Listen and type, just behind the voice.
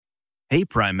Hey,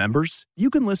 Prime members, you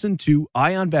can listen to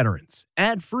Eye on Veterans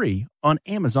ad-free on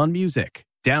Amazon Music.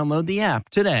 Download the app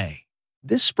today.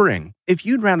 This spring, if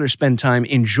you'd rather spend time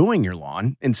enjoying your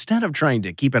lawn instead of trying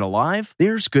to keep it alive,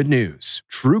 there's good news.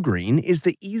 TruGreen is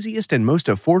the easiest and most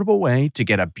affordable way to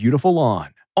get a beautiful lawn.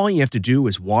 All you have to do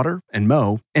is water and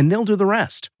mow, and they'll do the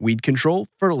rest. Weed control,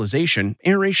 fertilization,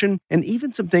 aeration, and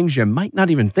even some things you might not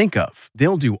even think of.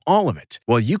 They'll do all of it,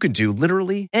 while you can do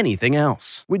literally anything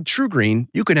else. With TruGreen,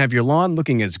 you can have your lawn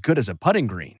looking as good as a putting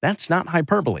green. That's not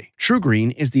hyperbole.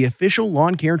 TruGreen is the official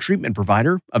lawn care treatment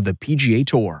provider of the PGA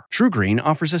Tour. TruGreen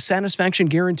offers a satisfaction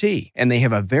guarantee, and they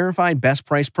have a verified best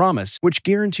price promise, which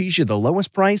guarantees you the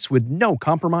lowest price with no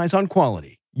compromise on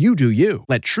quality. You do you.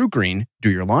 Let TruGreen do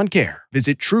your lawn care.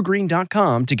 Visit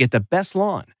TruGreen.com to get the best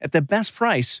lawn at the best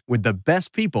price with the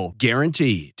best people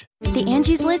guaranteed. The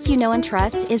Angie's List you know and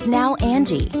trust is now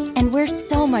Angie, and we're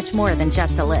so much more than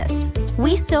just a list.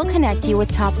 We still connect you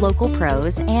with top local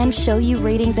pros and show you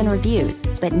ratings and reviews,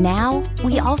 but now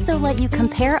we also let you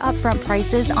compare upfront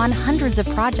prices on hundreds of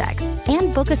projects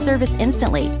and book a service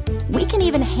instantly. We can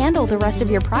even handle the rest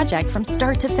of your project from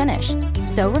start to finish.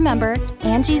 So remember,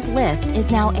 Angie's List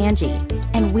is now Angie,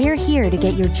 and we're here to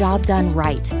get your job done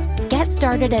right. Get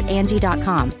started at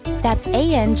Angie.com. That's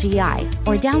ANGI,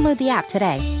 or download the app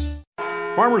today.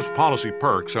 Farmers Policy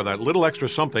Perks are that little extra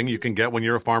something you can get when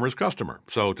you're a Farmers customer.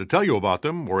 So to tell you about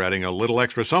them, we're adding a little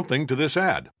extra something to this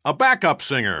ad. A backup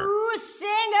singer. Ooh,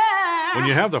 singer. When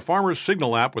you have the Farmers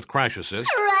Signal app with Crash Assist.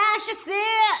 Crash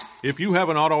Assist. If you have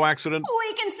an auto accident.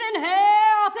 We can send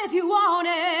help if you want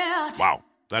it. Wow,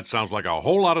 that sounds like a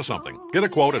whole lot of something. Get a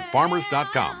quote at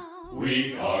farmers.com.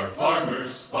 We are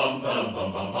farmers. Bum, bum,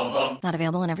 bum, bum, bum, bum. Not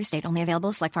available in every state. Only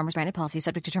available select Farmers branded policies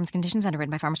subject to terms and conditions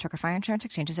underwritten by Farmers Truck or Fire Insurance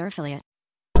Exchanges or affiliate.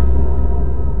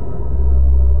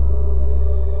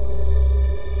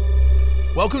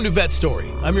 Welcome to Vet Story.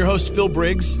 I'm your host, Phil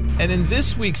Briggs, and in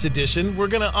this week's edition, we're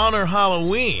going to honor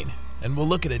Halloween, and we'll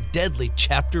look at a deadly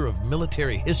chapter of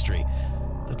military history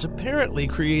that's apparently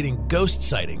creating ghost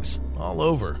sightings all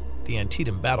over the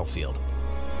Antietam battlefield.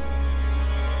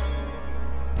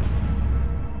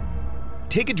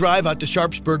 Take a drive out to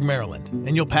Sharpsburg, Maryland,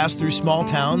 and you'll pass through small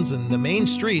towns and the main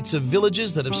streets of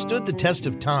villages that have stood the test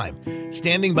of time,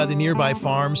 standing by the nearby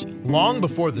farms long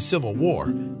before the Civil War.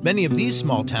 Many of these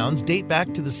small towns date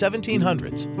back to the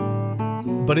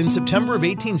 1700s. But in September of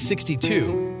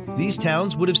 1862, these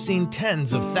towns would have seen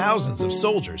tens of thousands of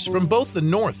soldiers from both the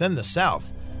North and the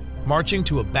South, marching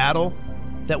to a battle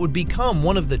that would become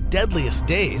one of the deadliest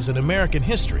days in American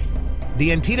history.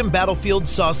 The Antietam battlefield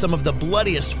saw some of the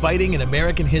bloodiest fighting in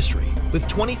American history, with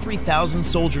 23,000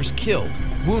 soldiers killed,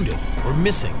 wounded, or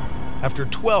missing after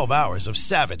 12 hours of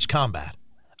savage combat.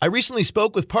 I recently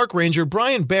spoke with Park Ranger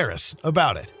Brian Barris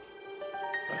about it.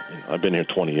 I've been here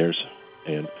 20 years,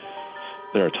 and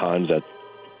there are times that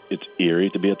it's eerie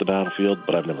to be at the battlefield,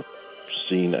 but I've never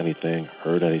seen anything,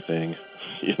 heard anything.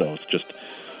 It's just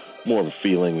more of a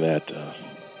feeling that,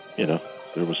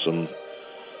 there was some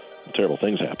terrible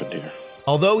things happened here.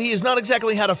 Although he has not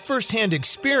exactly had a first-hand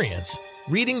experience,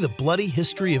 reading the bloody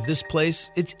history of this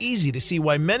place, it's easy to see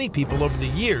why many people over the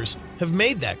years have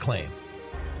made that claim.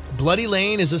 Bloody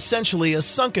Lane is essentially a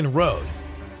sunken road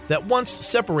that once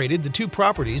separated the two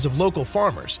properties of local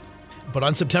farmers. But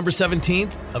on September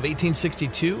 17th of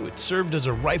 1862, it served as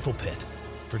a rifle pit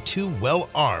for two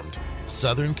well-armed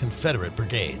Southern Confederate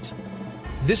brigades.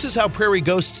 This is how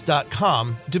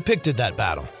PrairieGhosts.com depicted that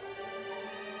battle.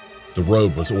 The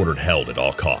road was ordered held at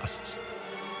all costs.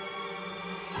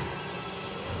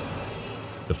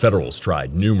 The Federals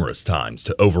tried numerous times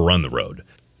to overrun the road,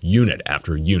 unit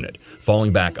after unit,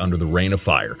 falling back under the rain of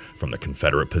fire from the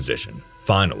Confederate position.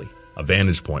 Finally, a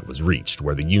vantage point was reached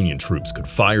where the Union troops could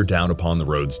fire down upon the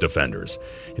road's defenders.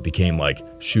 It became like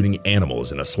shooting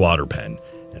animals in a slaughter pen,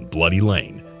 and Bloody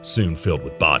Lane soon filled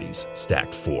with bodies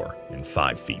stacked 4 and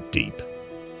 5 feet deep.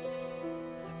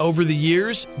 Over the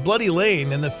years, Bloody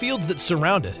Lane and the fields that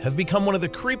surround it have become one of the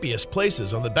creepiest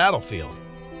places on the battlefield.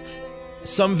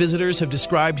 Some visitors have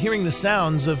described hearing the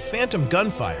sounds of phantom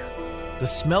gunfire, the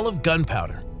smell of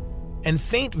gunpowder, and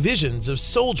faint visions of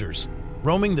soldiers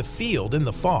roaming the field in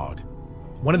the fog.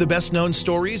 One of the best-known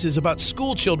stories is about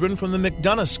school children from the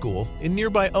McDonough School in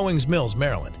nearby Owings Mills,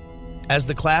 Maryland. As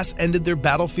the class ended their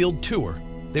battlefield tour,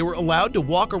 they were allowed to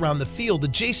walk around the field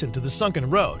adjacent to the sunken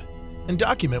road and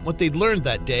document what they'd learned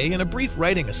that day in a brief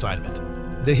writing assignment.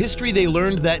 The history they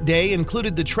learned that day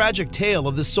included the tragic tale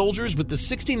of the soldiers with the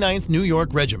 69th New York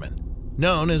Regiment,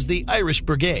 known as the Irish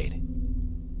Brigade.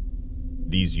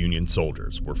 These Union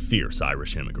soldiers were fierce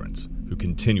Irish immigrants who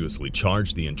continuously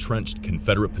charged the entrenched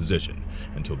Confederate position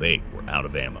until they were out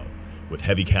of ammo. With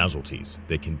heavy casualties,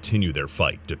 they continue their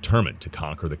fight, determined to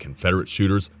conquer the Confederate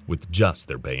shooters with just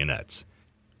their bayonets.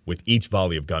 With each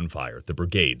volley of gunfire, the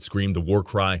brigade screamed the war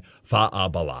cry, Fa'a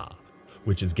Bala,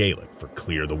 which is Gaelic for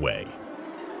clear the way.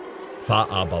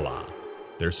 Fa'a Bala.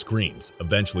 Their screams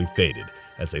eventually faded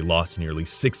as they lost nearly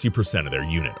 60% of their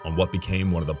unit on what became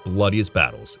one of the bloodiest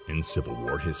battles in Civil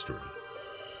War history.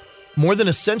 More than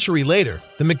a century later,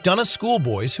 the McDonough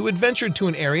schoolboys who had ventured to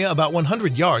an area about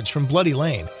 100 yards from Bloody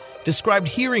Lane described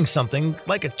hearing something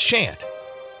like a chant,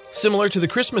 similar to the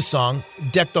Christmas song,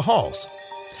 Deck the Halls.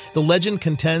 The legend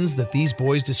contends that these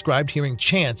boys described hearing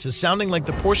chants as sounding like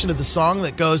the portion of the song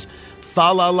that goes,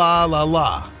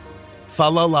 fa-la-la-la-la,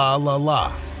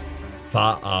 fa-la-la-la-la.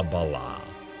 Fa-a-ba-la,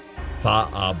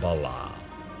 fa-a-ba-la.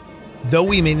 Though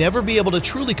we may never be able to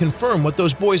truly confirm what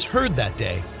those boys heard that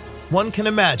day, one can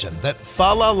imagine that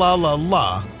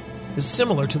fa-la-la-la-la is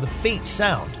similar to the faint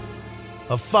sound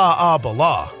of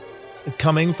fa-a-ba-la,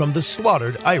 coming from the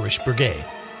slaughtered Irish Brigade.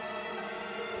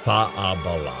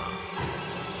 Fa-a-ba-la,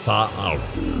 fa-a.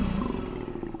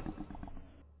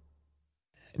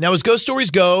 Now, as ghost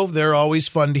stories go, they're always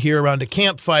fun to hear around a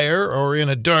campfire or in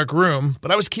a dark room,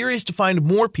 but I was curious to find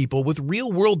more people with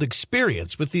real-world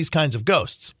experience with these kinds of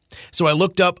ghosts. So I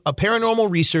looked up a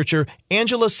paranormal researcher,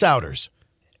 Angela Souders.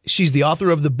 She's the author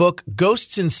of the book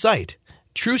Ghosts in Sight,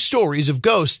 True Stories of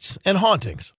Ghosts and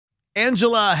Hauntings.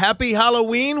 Angela, happy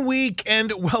Halloween week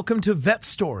and welcome to Vet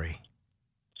Story.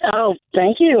 Oh,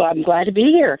 thank you. I'm glad to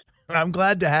be here. I'm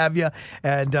glad to have you.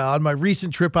 And on my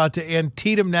recent trip out to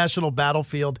Antietam National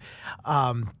Battlefield,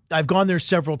 I've gone there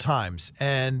several times.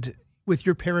 And with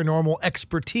your paranormal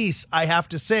expertise, I have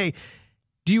to say,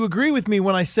 do you agree with me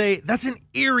when I say that's an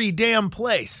eerie damn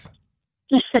place?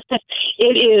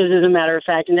 It is, as a matter of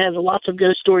fact, and it has lots of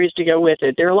ghost stories to go with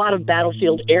it. There are a lot of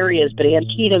battlefield areas, but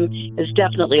Antietam is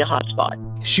definitely a hot spot.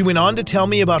 She went on to tell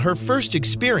me about her first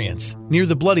experience near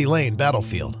the Bloody Lane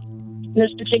battlefield. This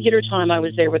particular time I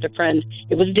was there with a friend,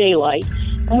 it was daylight,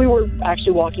 and we were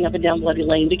actually walking up and down Bloody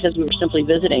Lane because we were simply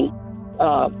visiting,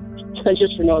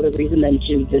 just for no other reason than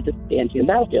to visit the Antietam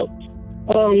battlefield.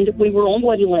 And we were on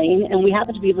Bloody Lane, and we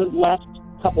happened to be the last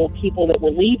couple of people that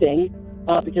were leaving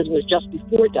because it was just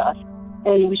before dusk,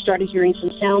 and we started hearing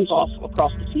some sounds off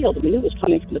across the field. And we knew it was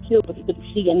coming from the field, but we couldn't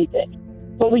see anything.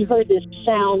 But we heard this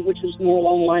sound, which was more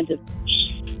along the lines of,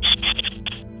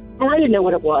 and I didn't know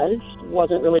what it was.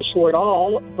 Wasn't really sure at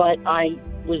all, but I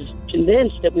was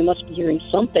convinced that we must be hearing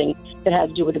something that had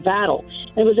to do with the battle.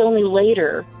 And it was only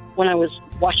later, when I was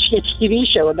watching a TV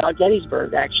show about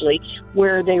Gettysburg, actually,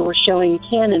 where they were showing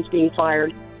cannons being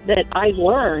fired, that I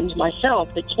learned myself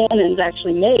that cannons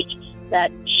actually make that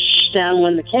sound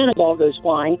when the cannonball goes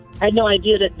flying. I had no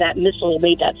idea that that missile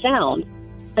made that sound,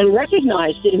 and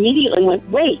recognized it immediately and went,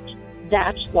 wait,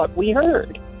 that's what we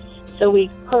heard. So we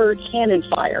heard cannon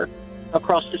fire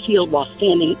across the field while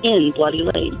standing in Bloody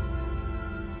Lane.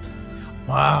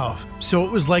 Wow. So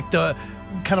it was like the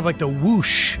kind of like the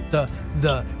whoosh, the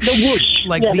whoosh,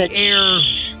 like yeah, the air,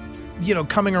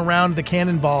 coming around the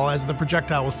cannonball as the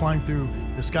projectile was flying through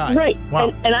the sky. Right.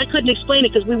 Wow. And I couldn't explain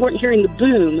it because we weren't hearing the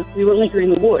boom. We were only hearing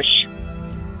the whoosh.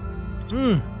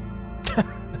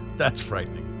 That's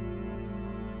frightening.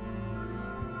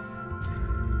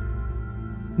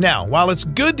 Now, while it's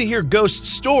good to hear ghost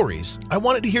stories, I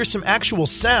wanted to hear some actual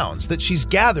sounds that she's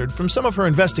gathered from some of her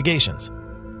investigations.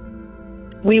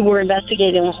 We were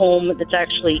investigating a home that's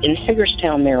actually in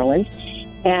Hagerstown, Maryland,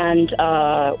 and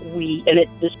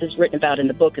this is written about in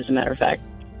the book, as a matter of fact.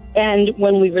 And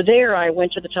when we were there, I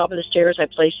went to the top of the stairs. I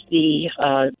placed the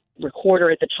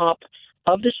recorder at the top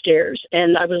of the stairs,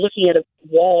 and I was looking at a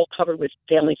wall covered with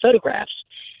family photographs.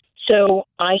 So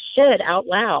I said out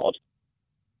loud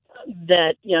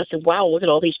that, I said, wow, look at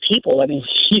all these people. I mean,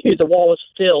 the wall was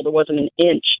filled. There wasn't an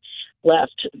inch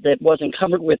left that wasn't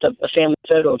covered with a family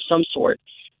photo of some sort.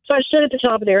 So I stood at the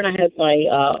top of there, and I had my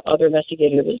other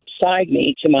investigator that was beside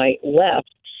me to my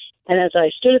left. And as I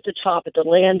stood at the top at the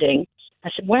landing, I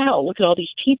said, wow, look at all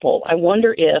these people. I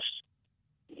wonder if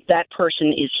that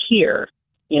person is here,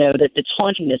 that's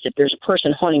haunting this, if there's a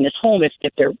person haunting this home, if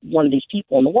they're one of these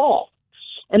people on the wall.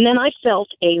 And then I felt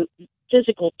a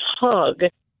physical tug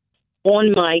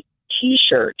on my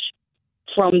T-shirt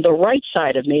from the right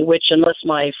side of me, which unless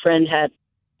my friend had,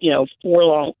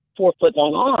 4 foot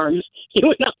long arms, he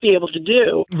would not be able to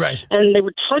do. Right. And they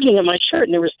were tugging at my shirt,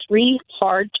 and there was 3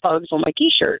 hard tugs on my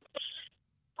T-shirt.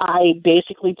 I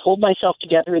basically pulled myself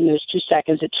together in those 2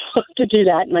 seconds it took to do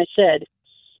that, and I said,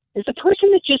 is the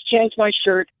person that just yanked my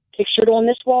shirt pictured on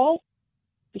this wall?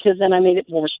 Because then I made it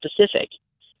more specific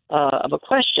of a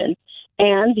question.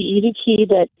 And the EVP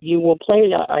that you will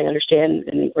play, I understand,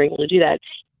 and we're able to do that,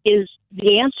 is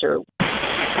the answer.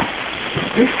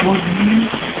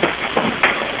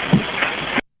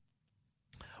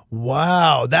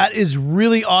 Wow, that is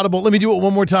really audible. Let me do it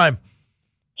one more time.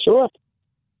 Sure.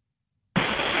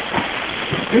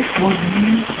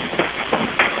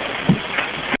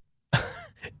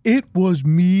 It was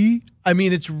me. I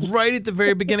mean, it's right at the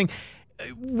very beginning.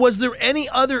 Was there any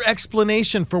other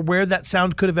explanation for where that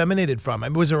sound could have emanated from? I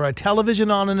mean, was there a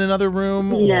television on in another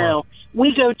room? Or? No.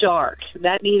 We go dark.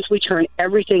 That means we turn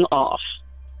everything off.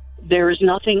 There is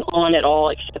nothing on at all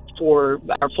except for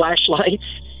our flashlights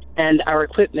and our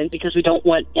equipment because we don't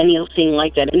want anything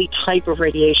like that, any type of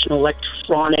radiation,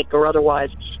 electronic or otherwise,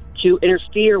 to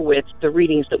interfere with the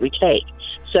readings that we take.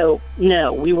 So,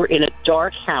 no, we were in a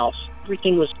dark house.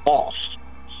 Everything was off.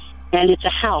 And it's a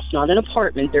house, not an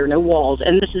apartment. There are no walls.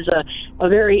 And this is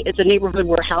it's a neighborhood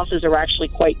where houses are actually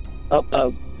quite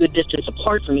a good distance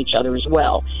apart from each other as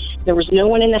well. There was no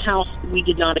one in the house we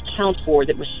did not account for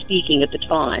that was speaking at the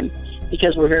time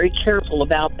because we're very careful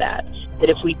about that. That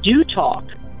if we do talk,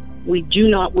 we do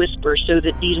not whisper so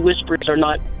that these whispers are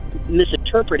not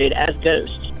misinterpreted as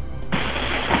ghosts.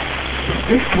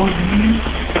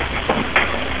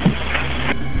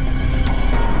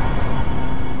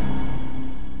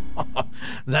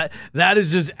 That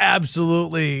is just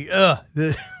absolutely,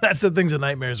 that's the things of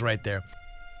nightmares right there.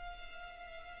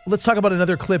 Let's talk about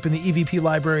another clip in the EVP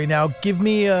library now. Give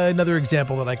me another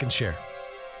example that I can share.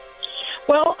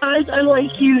 Well, I'd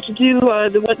like you to do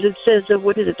the one that says, the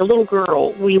little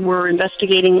girl. We were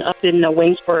investigating up in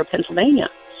Waynesboro, Pennsylvania.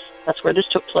 That's where this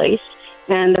took place.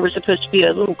 And there was supposed to be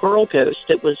a little girl ghost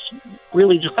that was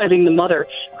really driving the mother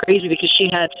crazy because she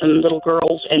had some little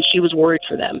girls and she was worried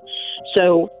for them.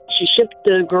 So she shipped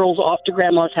the girls off to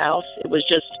Grandma's house. It was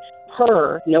just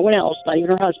her, no one else, not even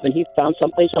her husband. He found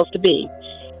someplace else to be.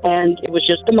 And it was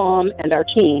just the mom and our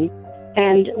team.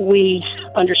 And we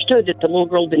understood that the little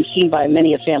girl had been seen by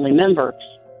many a family member.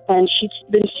 And she'd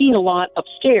been seen a lot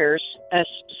upstairs,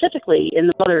 specifically in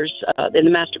the mother's, in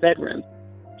the master bedroom.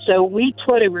 So we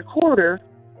put a recorder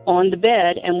on the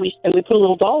bed, and we put a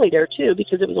little dolly there, too,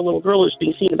 because it was a little girl who was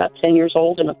being seen about 10 years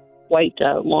old in a white,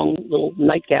 long little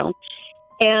nightgown.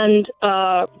 And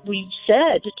we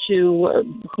said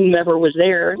to whomever was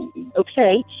there,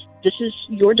 okay, this is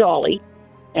your dolly,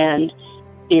 and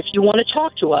if you want to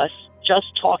talk to us, just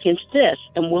talk into this,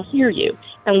 and we'll hear you.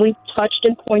 And we touched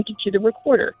and pointed to the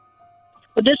recorder.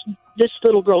 But this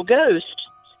little girl ghost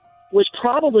was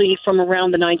probably from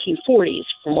around the 1940s,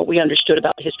 from what we understood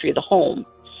about the history of the home.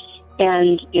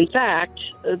 And, in fact,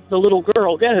 the little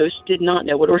girl ghost did not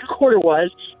know what a recorder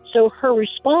was, so her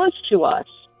response to us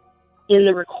in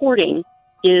the recording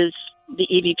is the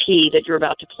EVP that you're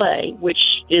about to play, which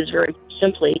is very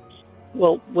simply,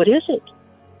 well, what is it?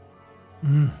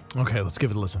 Okay, let's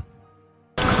give it a listen.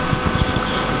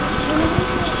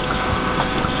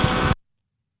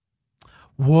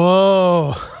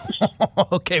 Whoa.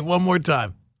 Okay, one more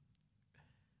time.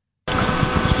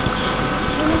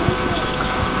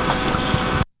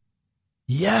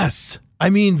 Yes.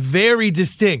 I mean, very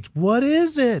distinct. What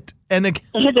is it? And again,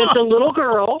 it's a little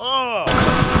girl. Oh.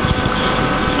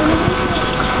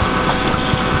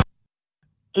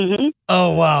 Mm-hmm.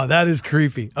 Oh, wow. That is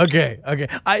creepy. Okay.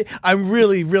 I'm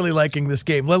really, really liking this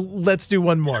game. Let's do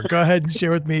one more. Go ahead and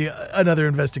share with me another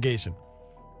investigation.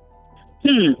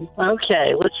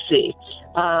 Okay, let's see.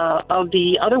 Of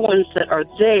the other ones that are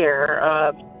there,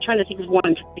 trying to think of one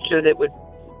in particular that would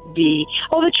be,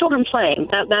 the children playing.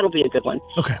 That'll be a good one.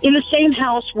 Okay. In the same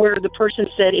house where the person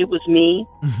said it was me,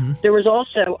 there was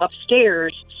also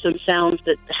upstairs some sounds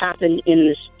that happened in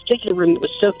this particular room that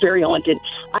was so very haunted.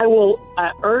 I will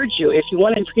urge you, if you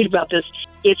want to read about this,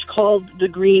 it's called The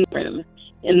Green Room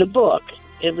in the book.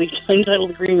 It's entitled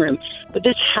The Green Room. But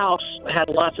this house had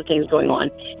lots of things going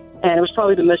on. And it was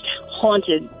probably the most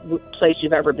haunted place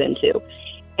you've ever been to.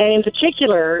 And in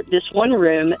particular, this one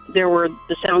room, there were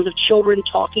the sounds of children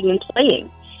talking and playing.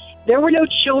 There were no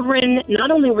children, not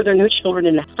only were there no children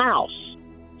in the house,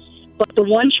 but the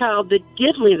one child that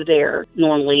did live there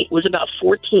normally was about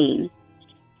 14.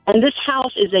 And this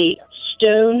house is a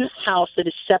stone house that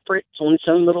is separate. It's on its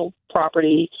own little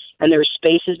property, and there are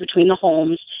spaces between the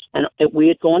homes. And we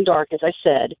had gone dark, as I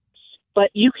said. But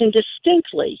you can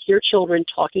distinctly hear children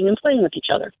talking and playing with each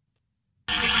other.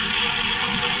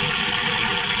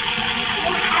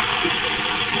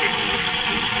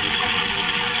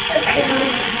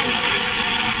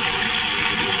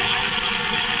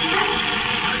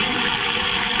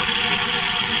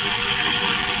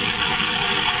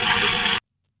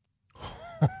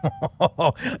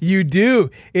 You do.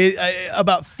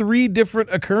 About 3 different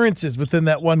occurrences within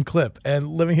that one clip. And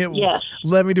let me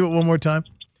do it one more time.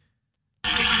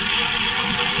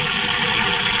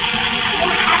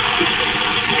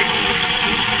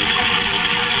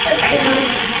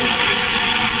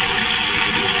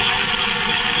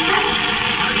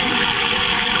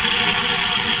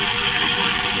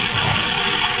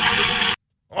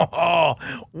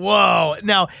 Whoa.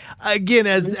 Now, again,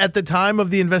 as at the time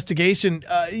of the investigation,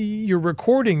 you're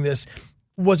recording this.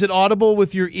 Was it audible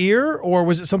with your ear, or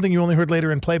was it something you only heard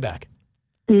later in playback?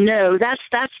 No, that's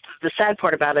the sad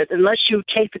part about it. Unless you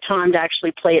take the time to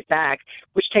actually play it back,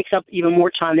 which takes up even more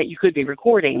time that you could be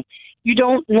recording, you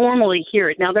don't normally hear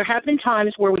it. Now, there have been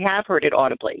times where we have heard it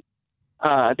audibly.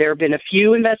 There have been a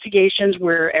few investigations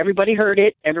where everybody heard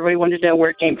it, everybody wanted to know where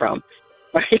it came from.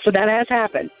 Right? So that has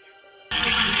happened.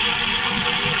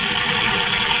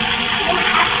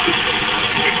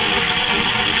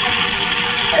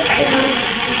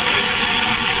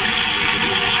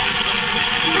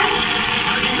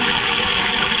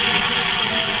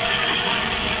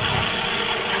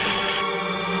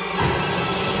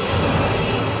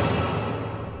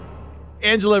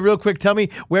 Angela, real quick, tell me,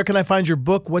 where can I find your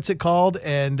book? What's it called?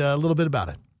 And a little bit about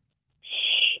it.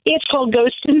 It's called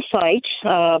Ghost in Sight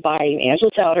by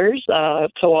Angela Souders,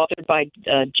 co-authored by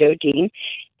Joe Dean.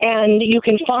 And you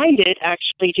can find it,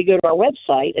 actually, to go to our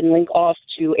website and link off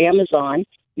to Amazon.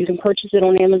 You can purchase it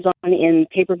on Amazon in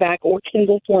paperback or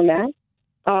Kindle format.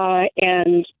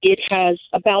 And it has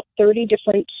about 30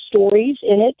 different stories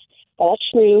in it, all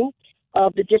true,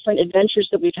 of the different adventures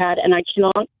that we've had. And I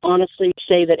cannot honestly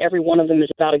say that every one of them is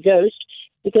about a ghost,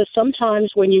 because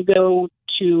sometimes when you go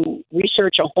to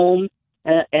research a home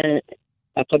and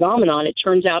a phenomenon, it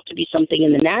turns out to be something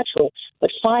in the natural.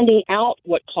 But finding out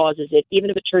what causes it, even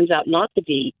if it turns out not to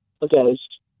be a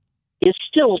ghost, is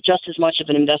still just as much of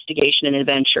an investigation and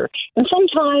adventure. And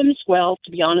sometimes, well,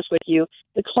 to be honest with you,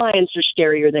 the clients are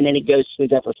scarier than any ghosts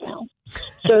we've ever found.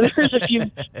 So there's a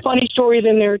few funny stories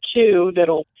in there, too,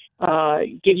 that'll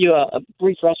give you a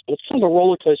brief respite. It's kind of a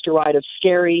roller coaster ride of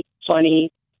scary,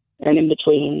 funny, and in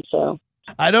between. So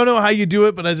I don't know how you do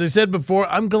it, but as I said before,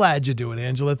 I'm glad you do it,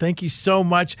 Angela. Thank you so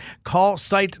much.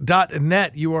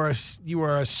 Callsite.net. You are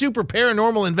a super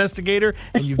paranormal investigator,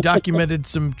 and you've documented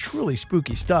some truly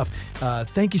spooky stuff.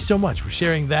 Thank you so much for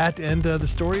sharing that and the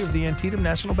story of the Antietam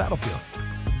National Battlefield.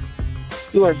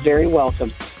 You are very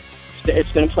welcome. It's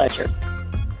been a pleasure.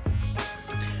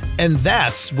 And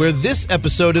that's where this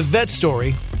episode of Vet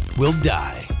Story will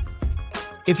die.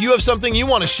 If you have something you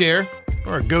want to share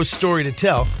or a ghost story to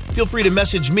tell, feel free to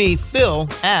message me, Phil,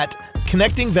 at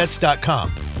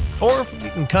connectingvets.com. Or you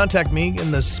can contact me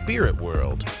in the spirit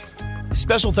world.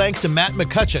 Special thanks to Matt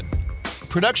McCutcheon,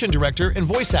 production director and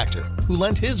voice actor, who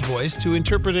lent his voice to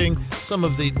interpreting some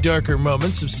of the darker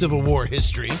moments of Civil War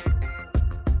history.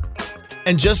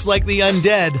 And just like the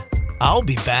undead, I'll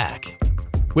be back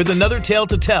with another tale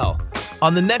to tell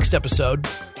on the next episode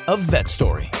of Vet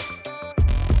Story.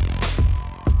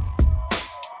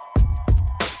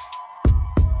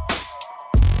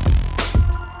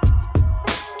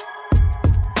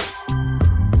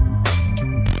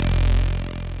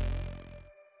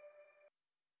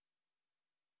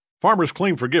 Farmers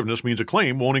Claim Forgiveness means a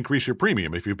claim won't increase your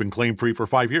premium if you've been claim-free for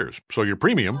 5 years. So your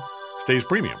premium stays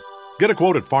premium. Get a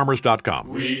quote at farmers.com.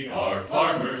 We are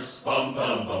farmers. Bum,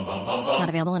 bum, bum, bum, bum, bum. Not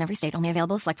available in every state. Only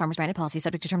available with select Farmers branded policies,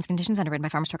 subject to terms and conditions, underwritten by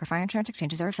Farmers Truck or Fire Insurance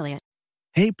Exchanges or affiliate.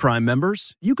 Hey, Prime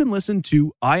members, you can listen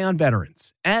to Eye on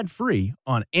Veterans ad-free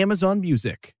on Amazon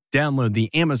Music. Download the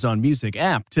Amazon Music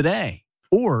app today.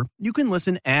 Or you can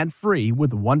listen ad-free with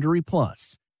Wondery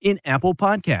Plus in Apple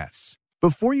Podcasts.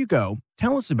 Before you go,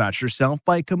 tell us about yourself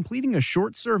by completing a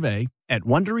short survey at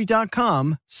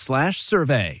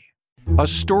Wondery.com/survey. A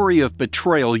story of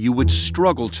betrayal you would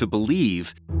struggle to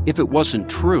believe if it wasn't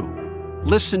true.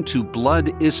 Listen to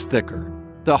Blood is Thicker,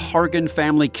 the Hargan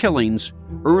family killings,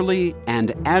 early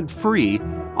and ad-free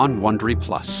on Wondery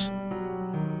Plus.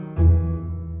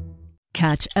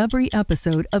 Catch every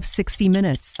episode of 60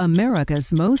 Minutes,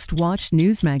 America's most watched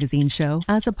news magazine show,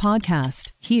 as a podcast.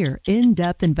 Hear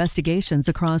in-depth investigations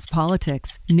across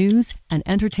politics, news, and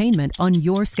entertainment on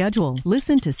your schedule.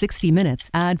 Listen to 60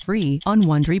 Minutes ad-free on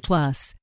Wondery Plus.